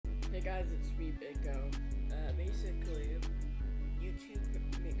Hey guys, it's me, Biggo. Basically, YouTube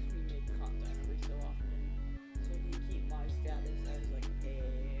makes me make content every so often, so I can keep my status as like a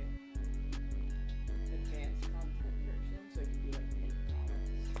advanced content person, so I can do like pinned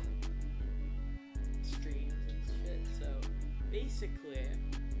comments, streams and shit. So basically,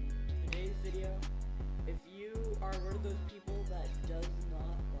 today's video, if you are one of those people that does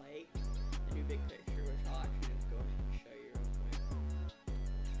not like the new big picture, which I'll actually just go ahead and show you real quick.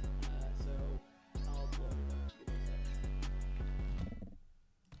 So I'll upload it up. Give me a second.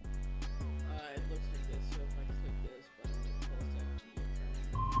 It looks like this. So if I click this button, it pulls up the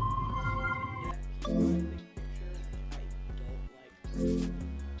keep my big picture. I don't like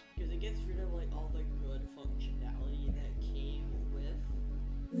because it gets rid of like all the good functionality that came with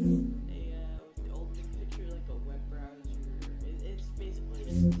the old big picture, like a web browser. It's basically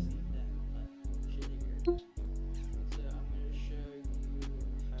just the same thing, but shittier. So I'm gonna show you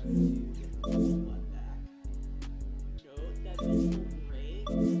how to get the one back. Note that this will break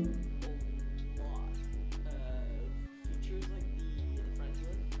a lot of features like the friends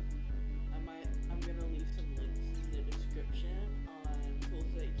list. I'm gonna leave some links in the description on tools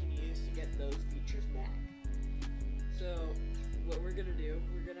that you can use to get those features back. So what we're gonna do,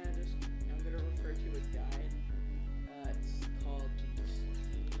 I'm gonna refer to a guide. It's called the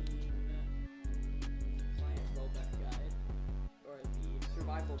Steam Client Rollback Guide, or the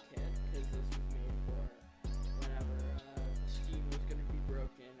Survival Kit, because this was made for whenever Steam was gonna be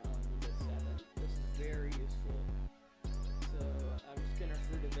broken on Windows 7. This is very useful. So I'm just gonna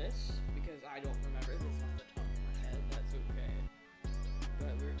refer to this because I don't remember this off the top of my head. That's okay.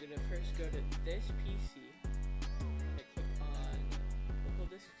 But we're gonna first go to this PC.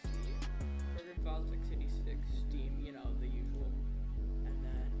 Files x86, Steam, you know, the usual, and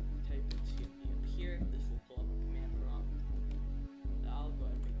then type in cmd up here. This will pull up a command prompt. I'll go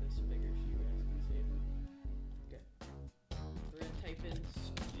ahead and make this bigger so you guys can see. Okay, we're going to type in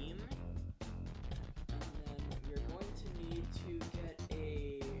Steam, and then you're going to need to get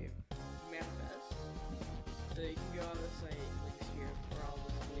a manifest. So you can go on the site, links here, or I'll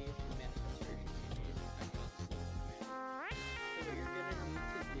just leave the manifest version you need. I got this little command. So what you're going to need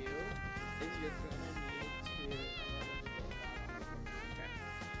to do is you're gonna need to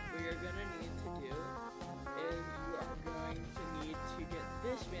what you're gonna need to do is you are going to need to get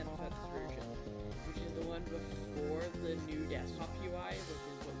this manifest version, which is the one before the new desktop UI, which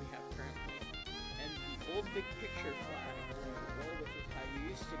is what we have currently, and the old big picture flag, which is how you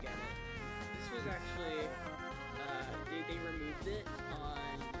used to get it. This was actually they removed it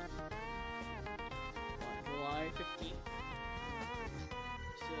on July 15th.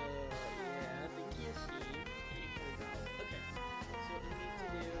 So yeah, thank you, Steve. Okay, so what we need to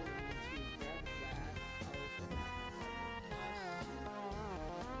do, we need to grab that. I'll also grab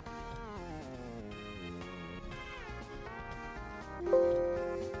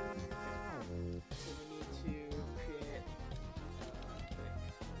so we need to create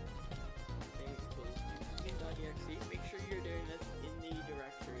thing equals steam.exe. Make sure you're doing this in the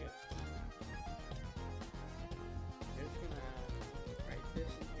directory of Steam. I'm just gonna write this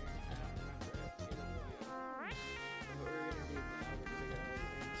in here. I don't remember it in the video. What we're gonna do now, we're gonna go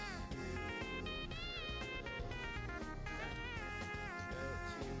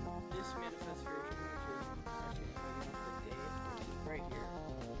to this manifest version, which is the date right here.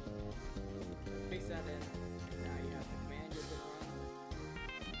 Paste that in. Now you have the command you're gonna run.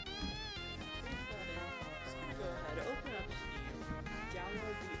 Paste that in. Just gonna go ahead, open up Steam,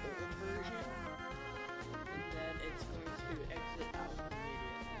 download the old version, and then it's going to exit out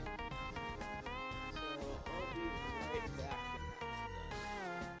immediately. So I'll be right back when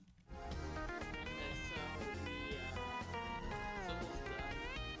that's done. And so it's almost done.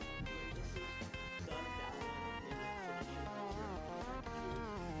 When this is done downloading, then it's going to need a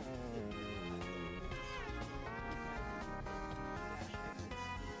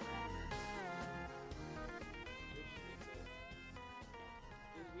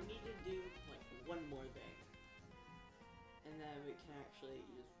we need to do like one more thing, and then we can actually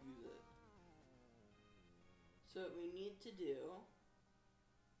just use it. So what we need to do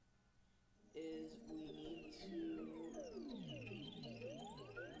is we need to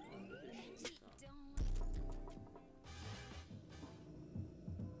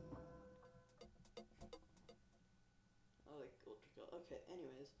okay,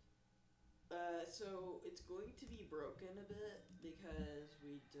 anyways. So it's going to be broken a bit because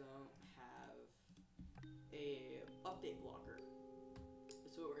we don't have a update blocker.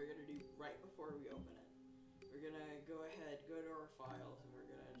 So what we're gonna do right before we open it, we're gonna go ahead, go to our files, and we're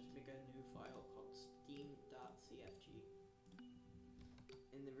gonna just make a new file called steam.cfg.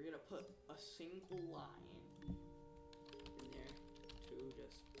 And then we're gonna put a single line in there to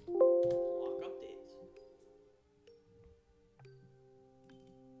just block updates.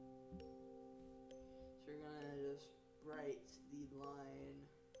 So you're gonna just write the line.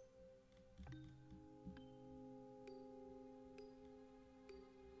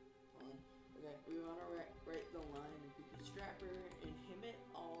 Okay, we want to write the line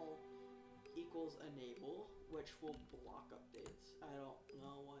BootStrapperInhibitAll equals enable, which will block updates. I don't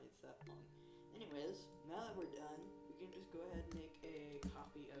know why it's that long. Anyways, now that we're done, we can just go ahead and make a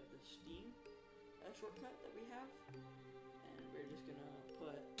copy of the Steam shortcut that we have, and we're just gonna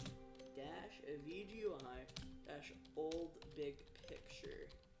put dash vgui dash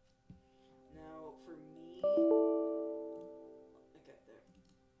oldbigpicture. Now for me, okay, there.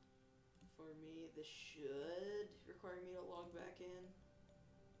 For me, this should require me to log back in,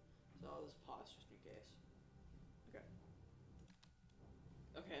 so I'll just pause just in case. Okay.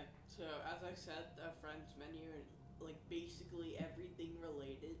 Okay, so as I said, the friends menu and like basically everything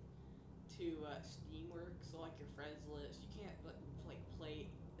related to Steam works. So like your friends list, you can't like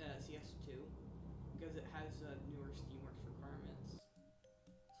play CS2 because it has newer Steamworks requirements.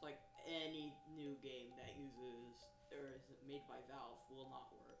 So like any new game that uses or is made by Valve will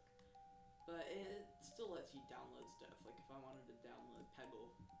not work. But it still lets you download stuff. Like if I wanted to download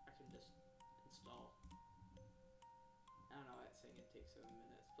Peggle, I can just install. I don't know why it's saying it takes 7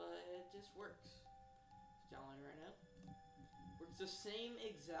 minutes, but it just works. It's downloading right now. Works the same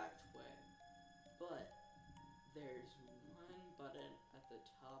exact way, but there's one button at the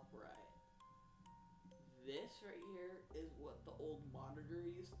top right. This right here is what the old monitor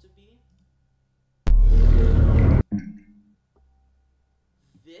used to be.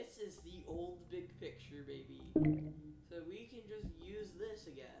 This is the old big picture, baby. So we can just use this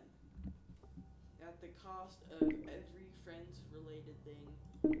again. At the cost of every friends related thing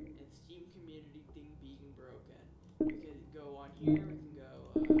and Steam community thing being broken. We can go on here, we can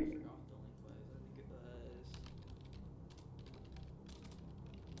go, I forgot what the link was. I think it was,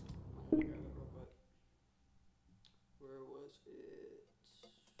 I'm gonna grab it real quick. Where was it?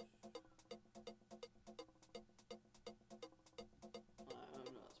 I'm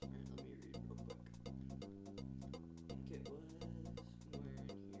not smart, let me read real quick. I think it was somewhere in here.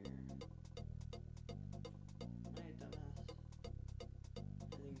 Am I a dumbass? I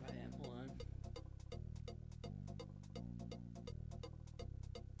think I am, hold on.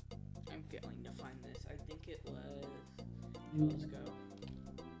 I'm failing to find this. I think it was, let's go.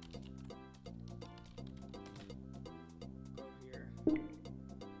 Go here.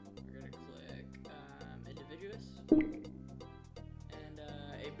 We're gonna click individuous. And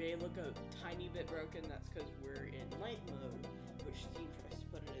it may look a tiny bit broken. That's because we're in light mode, which Steam tries to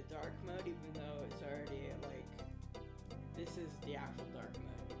put in a dark mode, even though it's already like, this is the actual dark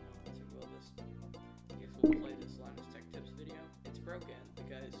mode, you know. So we'll just, I guess we'll play this Linus Tech Tips video. It's broken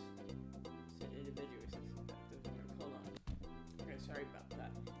because it's an individuous. Hold on. Okay, sorry about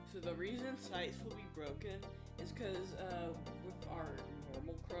that. So the reason sites will be broken is because with our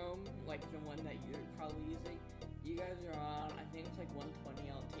normal Chrome, like the one that you're probably using, you guys are on, I think it's like 120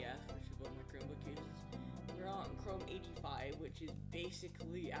 LTS, which is what my Chromebook uses. We're on Chrome 85, which is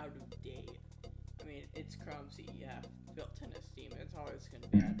basically out of date. I mean, it's Chrome CEF, built into Steam, it's always going to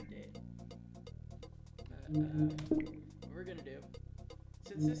be out of date. What we're going to do,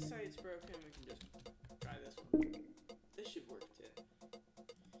 since this site's broken, we can just try this one. This should work too.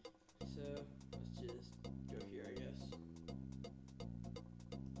 So, let's just go here, I guess.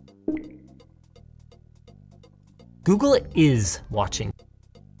 Google is watching.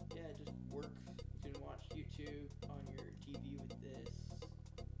 Yeah, it just works. You can watch YouTube on your TV with this.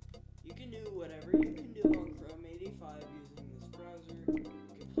 You can do whatever you can do on Chrome 85 using this browser. You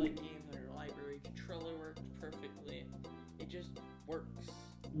can play games on your library. Controller works perfectly. It just works.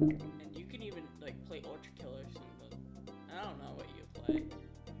 And you can even like play Ultra Kill or something. I don't know what you play.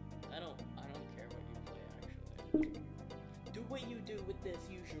 I don't care what you play actually. Do what you do with this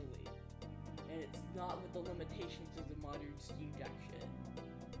usually. And it's not with the limitations of the modern Steam Deck shit.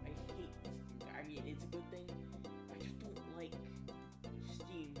 I hate Steam Deck. I mean, it's a good thing,